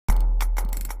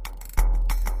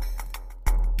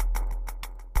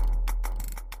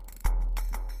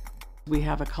We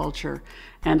have a culture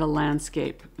and a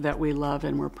landscape that we love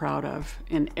and we're proud of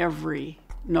in every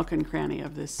nook and cranny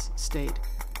of this state.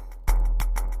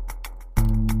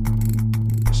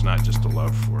 It's not just a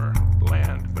love for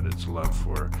land, but it's a love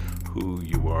for who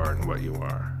you are and what you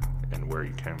are and where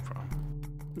you came from.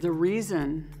 The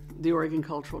reason the Oregon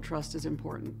Cultural Trust is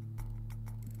important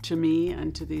to me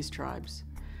and to these tribes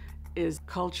is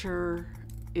culture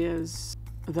is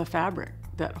the fabric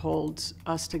that holds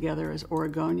us together as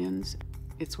Oregonians.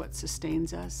 It's what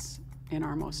sustains us in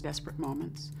our most desperate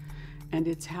moments. And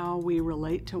it's how we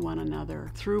relate to one another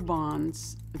through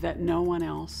bonds that no one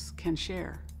else can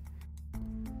share.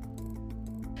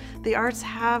 The arts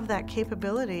have that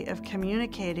capability of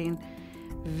communicating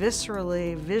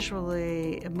viscerally,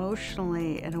 visually,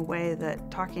 emotionally in a way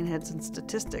that talking heads and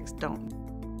statistics don't.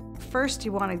 First,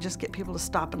 you want to just get people to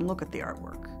stop and look at the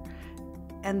artwork.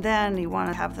 And then you want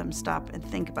to have them stop and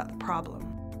think about the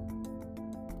problem.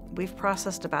 We've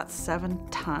processed about 7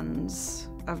 tons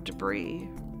of debris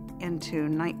into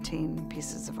 19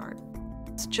 pieces of art.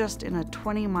 It's just in a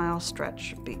 20-mile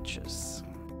stretch of beaches.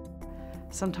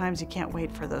 Sometimes you can't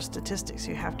wait for those statistics.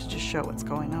 You have to just show what's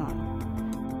going on.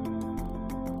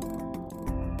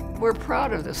 We're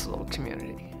proud of this little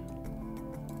community.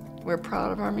 We're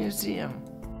proud of our museum.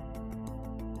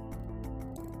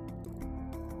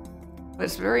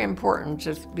 It's very important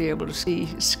to be able to see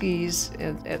skis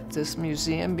at this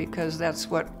museum because that's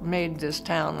what made this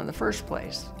town in the first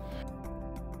place.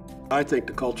 I think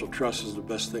the Cultural Trust is the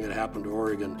best thing that happened to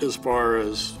Oregon as far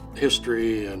as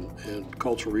history and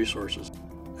cultural resources.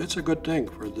 It's a good thing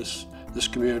for this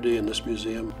community and this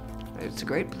museum. It's a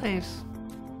great place.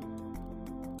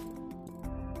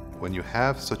 When you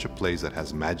have such a place that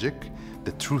has magic,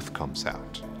 the truth comes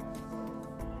out.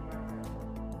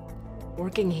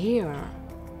 Working here,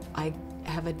 I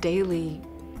have a daily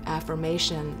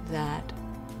affirmation that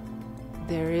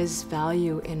there is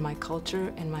value in my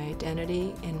culture, in my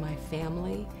identity, in my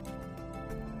family.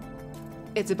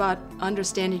 It's about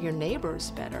understanding your neighbors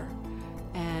better.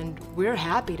 And we're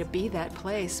happy to be that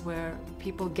place where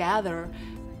people gather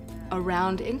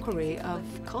around inquiry of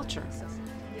culture.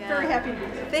 Yeah. Very happy to be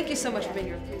here. Thank you so much for being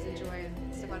here. Please enjoy,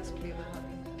 and Stefanis will be able to help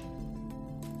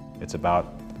you. It's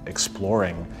about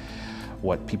exploring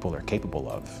what people are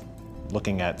capable of,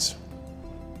 looking at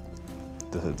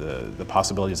the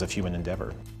possibilities of human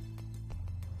endeavor.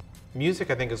 Music,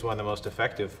 I think, is one of the most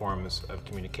effective forms of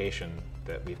communication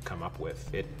that we've come up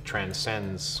with. It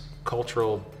transcends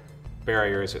cultural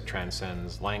barriers, it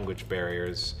transcends language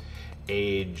barriers,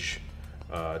 age,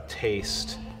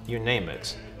 taste, you name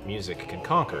it. Music can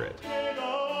conquer it.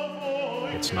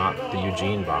 It's not the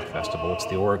Eugene Bach Festival, it's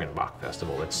the Oregon Bach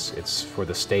Festival. It's for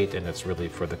the state and it's really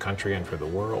for the country and for the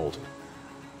world.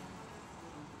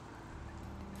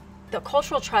 The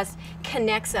Cultural Trust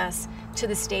connects us to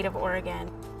the state of Oregon.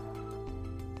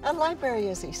 A library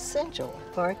is essential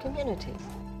for our community.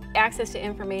 Access to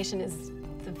information is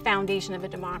the foundation of a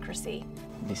democracy.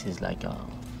 This is like a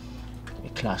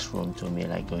classroom to me,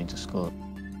 like going to school.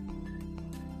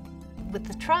 With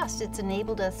the Trust, it's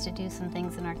enabled us to do some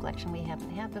things in our collection we haven't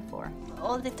had before.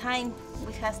 All the time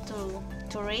we have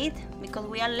to read because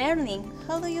we are learning.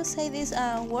 How do you say this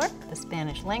word? The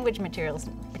Spanish language materials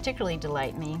particularly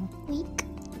delight me.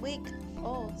 Week.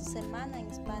 Oh, semana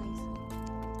in Spanish.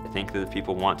 I think that if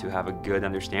people want to have a good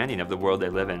understanding of the world they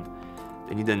live in,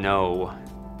 they need to know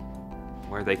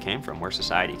where they came from, where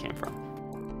society came from.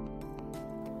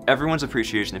 Everyone's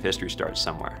appreciation of history starts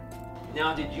somewhere.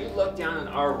 Now, did you look down on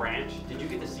our ranch? Did you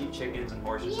get to see chickens and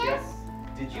horses yet?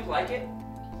 Did you like it?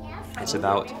 Yes. It's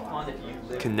about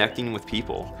connecting with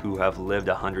people who have lived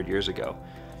 100 years ago.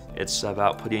 It's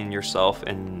about putting yourself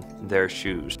in their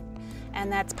shoes. And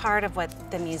that's part of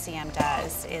what the museum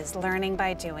does, is learning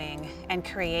by doing and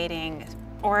creating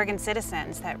Oregon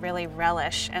citizens that really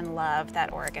relish and love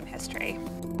that Oregon history.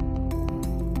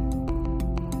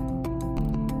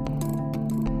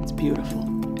 It's beautiful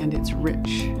and it's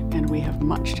rich and we have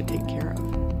much to take care of.